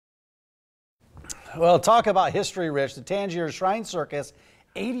Well, talk about history, Rich. The Tangier Shrine Circus,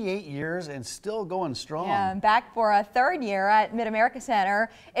 88 years and still going strong. Yeah, back for a third year at Mid-America Center.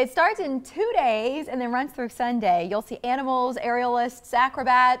 It starts in 2 days and then runs through Sunday. You'll see animals, aerialists,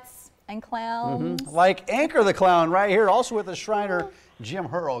 acrobats, and clowns. Like Anchor the Clown right here, also with the Shriner, Jim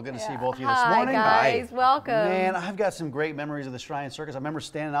Hurl. Good to see both of you this morning. Hi, guys. Welcome. Man, I've got some great memories of the Shrine Circus. I remember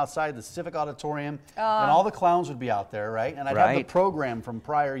standing outside the Civic Auditorium, and all the clowns would be out there, right? And I'd have the program from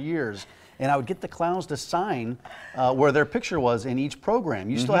prior years. And I would get the clowns to sign where their picture was in each program.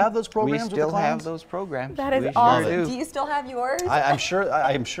 You still have those programs with the clowns? We still have those programs. That is awesome. Do you still have yours? I'm sure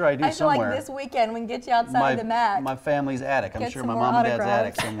I do somewhere. I feel like this weekend we can get you outside the mat. My family's attic. I'm sure my mom and dad's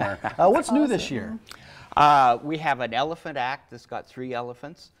attic somewhere. What's new this year? We have an elephant act that's got 3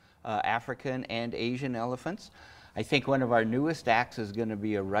 elephants, African and Asian elephants. I think one of our newest acts is going to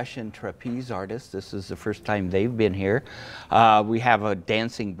be a Russian trapeze artist. This is the first time they've been here. We have a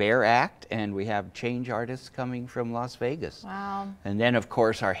dancing bear act, and we have change artists coming from Las Vegas. Wow. And then, of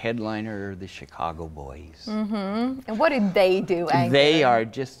course, our headliner are the Chicago Boys. And what do they do, Anchor? They are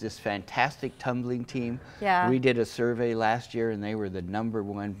just this fantastic tumbling team. Yeah. We did a survey last year, and they were the number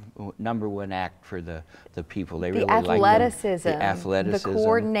one act for the people. They really liked them. The athleticism, the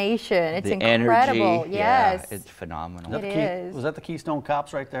coordination. It's the incredible. Energy. Yes. Yeah, it's phenomenal. It is. Was that the Keystone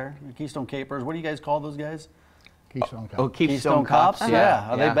Cops right there? The Keystone Capers? What do you guys call those guys? Keystone Cops. Oh, Keystone Cops. Yeah.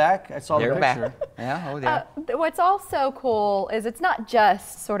 Are they back? I saw the picture. Back. Yeah. Oh, yeah. What's also cool is it's not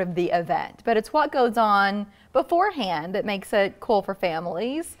just sort of the event, but it's what goes on beforehand that makes it cool for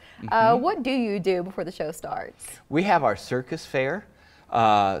families. What do you do before the show starts? We have our circus fair.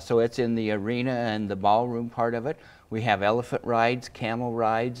 So it's in the arena and the ballroom part of it. We have elephant rides, camel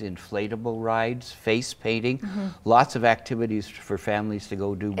rides, inflatable rides, face painting, lots of activities for families to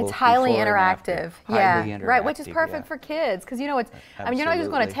go do. It's highly interactive. Highly interactive, right, which is perfect for kids because you know it's. I mean, you're not just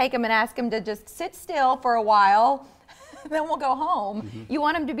going to take them and ask them to just sit still for a while. Then we'll go home. You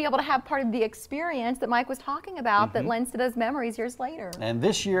want them to be able to have part of the experience that Mike was talking about that lends to those memories years later. And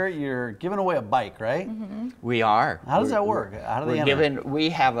this year you're giving away a bike, right? We are. How does that work? How do they enter? We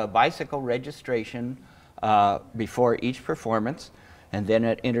have a bicycle registration before each performance, and then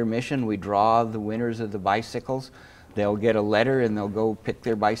at intermission we draw the winners of the bicycles. They'll get a letter and they'll go pick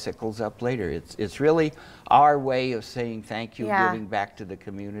their bicycles up later. It's really our way of saying thank you, giving back to the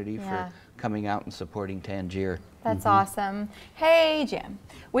community for coming out and supporting Tangier. That's awesome. Hey, Jim,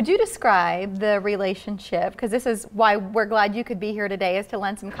 would you describe the relationship, because this is why we're glad you could be here today, is to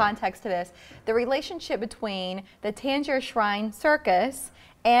lend some context to this, the relationship between the Tangier Shrine Circus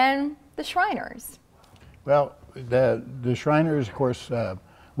and the Shriners? Well, the Shriners, of course,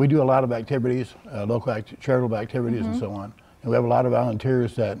 we do a lot of activities, local charitable activities and so on. And we have a lot of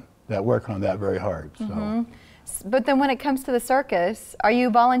volunteers that work on that very hard. So. But then when it comes to the circus, are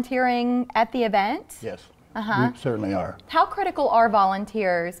you volunteering at the event? Yes, we certainly are. How critical are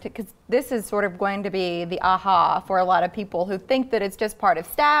volunteers? Because this is sort of going to be the aha for a lot of people who think that it's just part of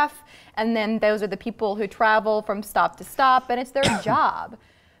staff, and then those are the people who travel from stop to stop, and it's their job.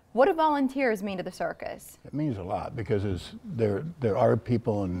 What do volunteers mean to the circus? It means a lot because there are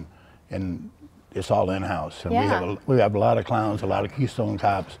people and it's all in-house. And we have a lot of clowns, a lot of Keystone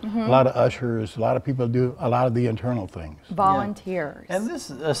Cops, a lot of ushers, a lot of people do a lot of the internal things. Volunteers. And this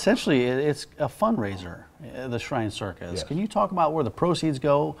essentially, it's a fundraiser, the Shrine Circus. Yes. Can you talk about where the proceeds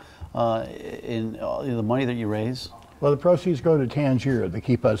go in the money that you raise? Well, the proceeds go to Tangier to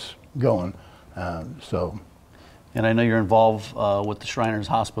keep us going. And I know you're involved with the Shriners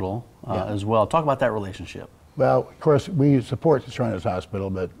Hospital as well. Talk about that relationship. Well, of course, we support the Shriners Hospital,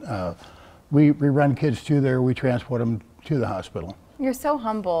 but we run kids to there. We transport them to the hospital. You're so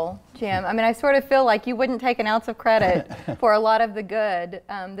humble, Jim. I mean, I sort of feel like you wouldn't take an ounce of credit for a lot of the good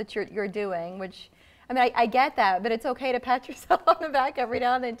that you're doing, which, I mean, I get that, but it's okay to pat yourself on the back every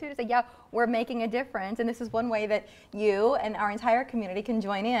now and then, too, to say, yeah, we're making a difference, and this is one way that you and our entire community can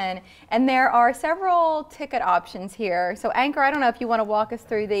join in. And there are several ticket options here. So, Anchor, I don't know if you want to walk us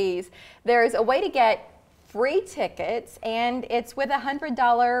through these. There's a way to get free tickets, and it's with a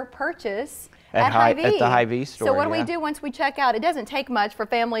 $100 purchase at Hy-Vee. At the Hy-Vee store. So what do we do once we check out? It doesn't take much for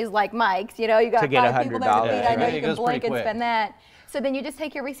families like Mike's. You know, you got 5 people there to feed. I know you can blink and spend that. So then you just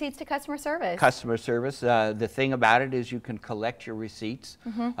take your receipts to customer service. Customer service. The thing about it is you can collect your receipts.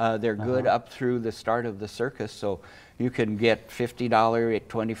 They're good up through the start of the circus, so you can get $50,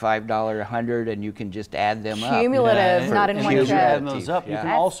 $25, $100, and you can just add them up. Cumulative, not in one trip. Add those up. You can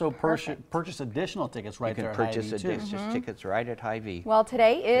also purchase additional tickets right there at Hy-Vee, too. You can purchase tickets right at Hy-Vee. Well,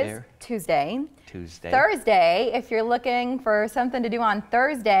 today is Tuesday. Thursday, if you're looking for something to do on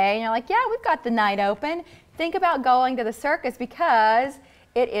Thursday, and you're like, yeah, we've got the night open, think about going to the circus because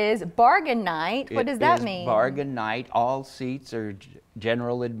It is bargain night. What does that mean? Bargain night. All seats are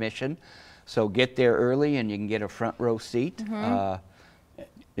general admission. So get there early and you can get a front row seat.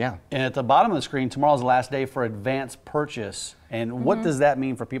 Yeah. And at the bottom of the screen, tomorrow's the last day for advance purchase. And what does that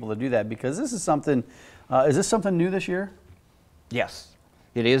mean for people to do that? Because this is something, is this something new this year? Yes.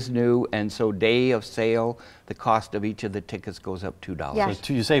 It is new, and so day of sale, the cost of each of the tickets goes up $2. Yeah.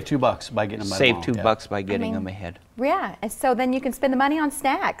 So you save $2 by getting them by Save tomorrow. $2 by getting them ahead. Yeah, and so then you can spend the money on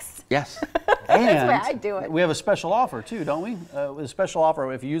snacks. Yes. And That's the way I do it. we have a special offer too, don't we? A special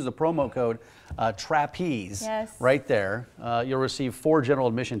offer if you use the promo code TRAPEZE right there. You'll receive 4 general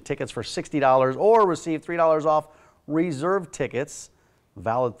admission tickets for $60 or receive $3 off reserve tickets,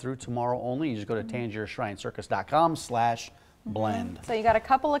 valid through tomorrow only. You just go to TangierShrineCircus.com/blend. So you got a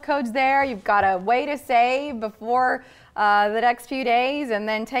couple of codes there. You've got a way to save before the next few days, and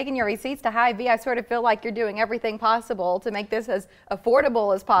then taking your receipts to Hy-Vee. I sort of feel like you're doing everything possible to make this as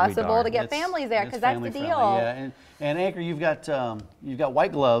affordable as possible to get families there, because that's the deal. Yeah, and Anchor, you've got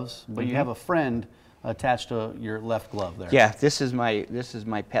white gloves, but you have a friend attached to your left glove there. Yeah, this is my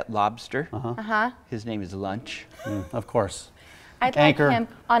pet lobster. His name is Lunch. Of course. I'd like him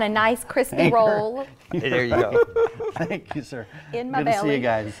on a nice crispy roll. There you go. Thank you, sir. In my Good to belly. see you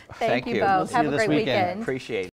guys. Thank you you. both. We'll see Have you a this great weekend. weekend. Appreciate it.